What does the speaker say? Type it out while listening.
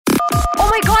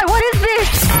my god, what is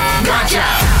this? Gotcha!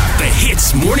 The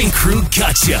Hits Morning Crew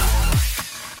Gotcha.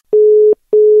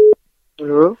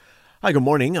 Hello? Hi, good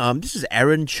morning. This is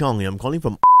Aaron Chong. I'm calling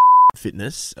from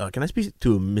Fitness. Can I speak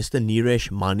to Mr. Niresh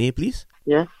Mane, please?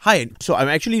 Yeah? Hi. So I'm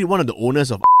actually one of the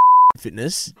owners of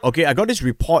Fitness. Okay, I got this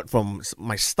report from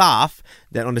my staff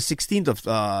that on the 16th of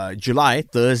July,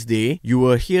 Thursday, you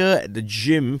were here at the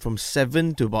gym from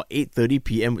 7 to about 8:30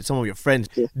 p.m. with some of your friends.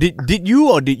 Yeah. Did you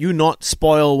or did you not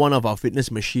spoil one of our fitness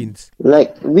machines?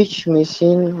 Like, which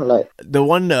machine? Like, The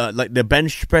one, like the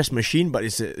bench press machine, but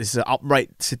it's a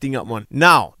upright sitting up one.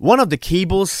 Now, one of the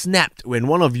cables snapped when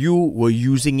one of you were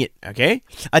using it. Okay,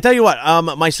 I tell you what.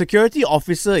 My security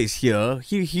officer is here.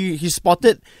 He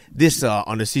spotted this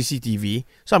on the CCTV.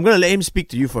 So I'm gonna let him speak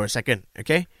to you for a second.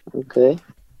 Okay. okay.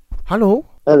 Hello?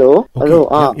 Hello? Okay,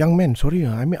 Hello? young man, sorry,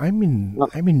 I'm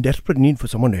in desperate need for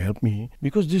someone to help me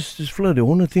because this fella, the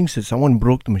owner, thinks that someone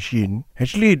broke the machine.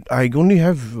 Actually, I only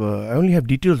have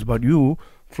details about you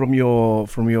from your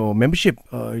membership.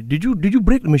 Did you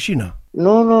break the machine?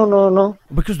 No.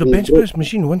 Because the We bench broke- press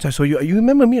machine, once I saw you, you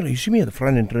remember me? Like, you see me at the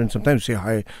front entrance. Sometimes you say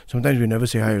hi, sometimes we never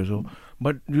say hi also.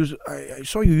 But I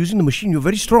saw you using the machine. You're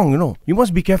very strong, you know. You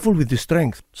must be careful with the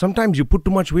strength. Sometimes you put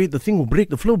too much weight, the thing will break.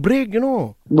 The floor break, you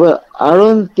know. But I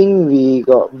don't think we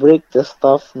got break the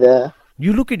stuff there.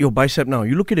 You look at your bicep now.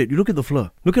 You look at it. You look at the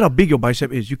floor. Look at how big your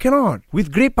bicep is. You cannot.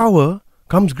 With great power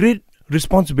comes great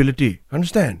responsibility.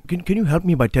 Understand? Can you help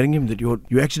me by telling him that you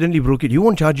accidentally broke it? He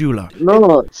won't charge you lah.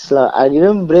 No, it's like, I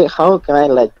didn't break. How can I,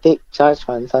 like, take charge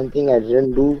on something I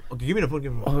didn't do? Okay, give me the phone.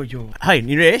 Give me the phone. Oh yo. Hi,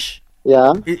 Niresh.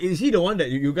 Yeah? Is he the one that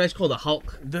you guys call the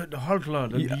Hulk? The Hulk lah.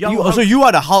 The You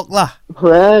are the Hulk lah.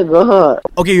 Where God?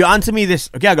 Okay, you answer me this.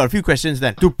 Okay, I got a few questions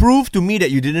then. To prove to me that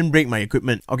you didn't break my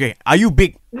equipment. Okay, are you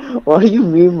big? What do you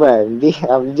mean by big?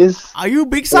 Are you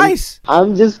big size?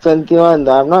 I'm just 21.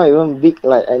 I'm not even big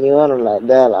like anyone like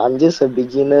that. I'm just a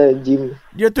beginner gym.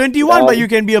 You're 21, but you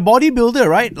can be a bodybuilder,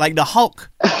 right? Like the Hulk.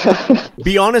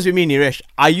 Be honest with me, Niresh.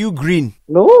 Are you green?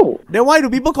 No. Then why do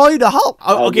people call you the Hulk?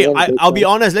 Okay, didn't I'll be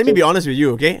honest. Let me be honest with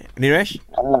you, okay, Niresh?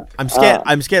 I'm scared.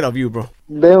 I'm scared of you, bro.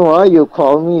 Then why you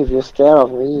call me if you're scared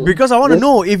of me? Because I want to Just-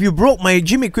 know if you broke my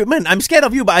gym equipment. I'm scared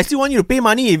of you, but I still want you to pay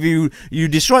money if you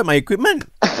destroyed my equipment.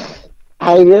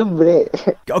 I didn't break.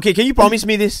 Okay, can you promise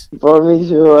me this? Promise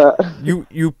you.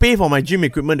 You pay for my gym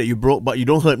equipment that you broke, but you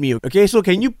don't hurt me. Okay, so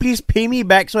can you please pay me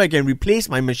back so I can replace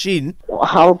my machine?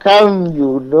 How come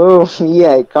you know me?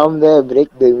 I come there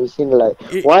break the machine. Like,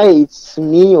 It- why it's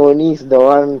me only is the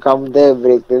one come there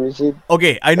break the machine?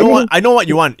 Okay, I know what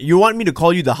you want. You want me to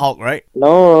call you the Hulk, right?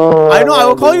 No. I know. I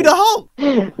will call you the Hulk.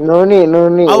 No need.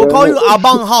 I will call you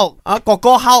Abang Hulk.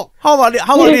 Coco Hulk. How about it?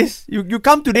 How about this? You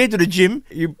come today to the gym.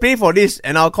 You pay for this,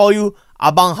 and I'll call you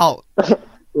Abang Hulk.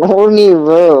 No need,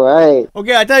 bro. Right?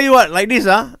 Okay, I tell you what. Like this,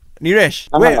 Niresh.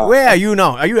 Where are you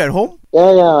now? Are you at home?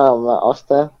 Yeah. My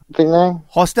hostel. Penang.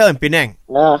 Hostel in Penang.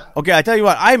 Yeah. Okay, I tell you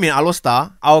what. I'm in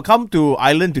Alostar. I will come to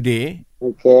Island today.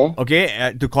 Okay.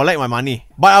 Okay, to collect my money.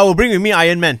 But I will bring with me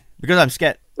Iron Man because I'm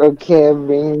scared. Okay.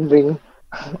 Bring.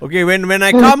 Okay, when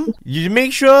I come, you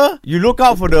make sure you look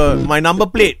out for my number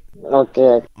plate.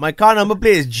 Okay. My car number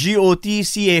plate is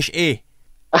GOTCHA.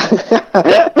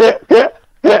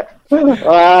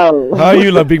 Wow. How are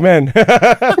you lah, big man?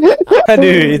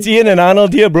 Dude, it's Ian and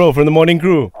Arnold here, bro, from the morning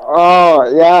crew. Oh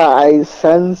yeah, I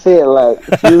sense it like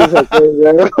few seconds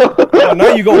ago. Oh,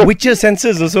 now you got Witcher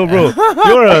senses also, bro.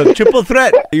 You're a triple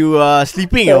threat. You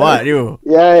sleeping or what? You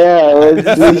Yeah. I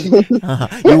was sleeping.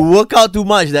 you work out too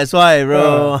much. That's why,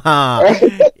 bro.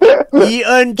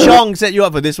 Ian Chong set you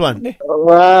up for this one.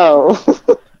 Wow.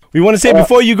 We want to say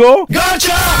before you go,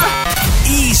 Gotcha!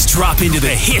 Eavesdrop into the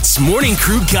Hits Morning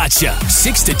Crew Gotcha.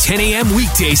 6 to 10 a.m.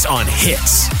 weekdays on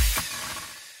Hits.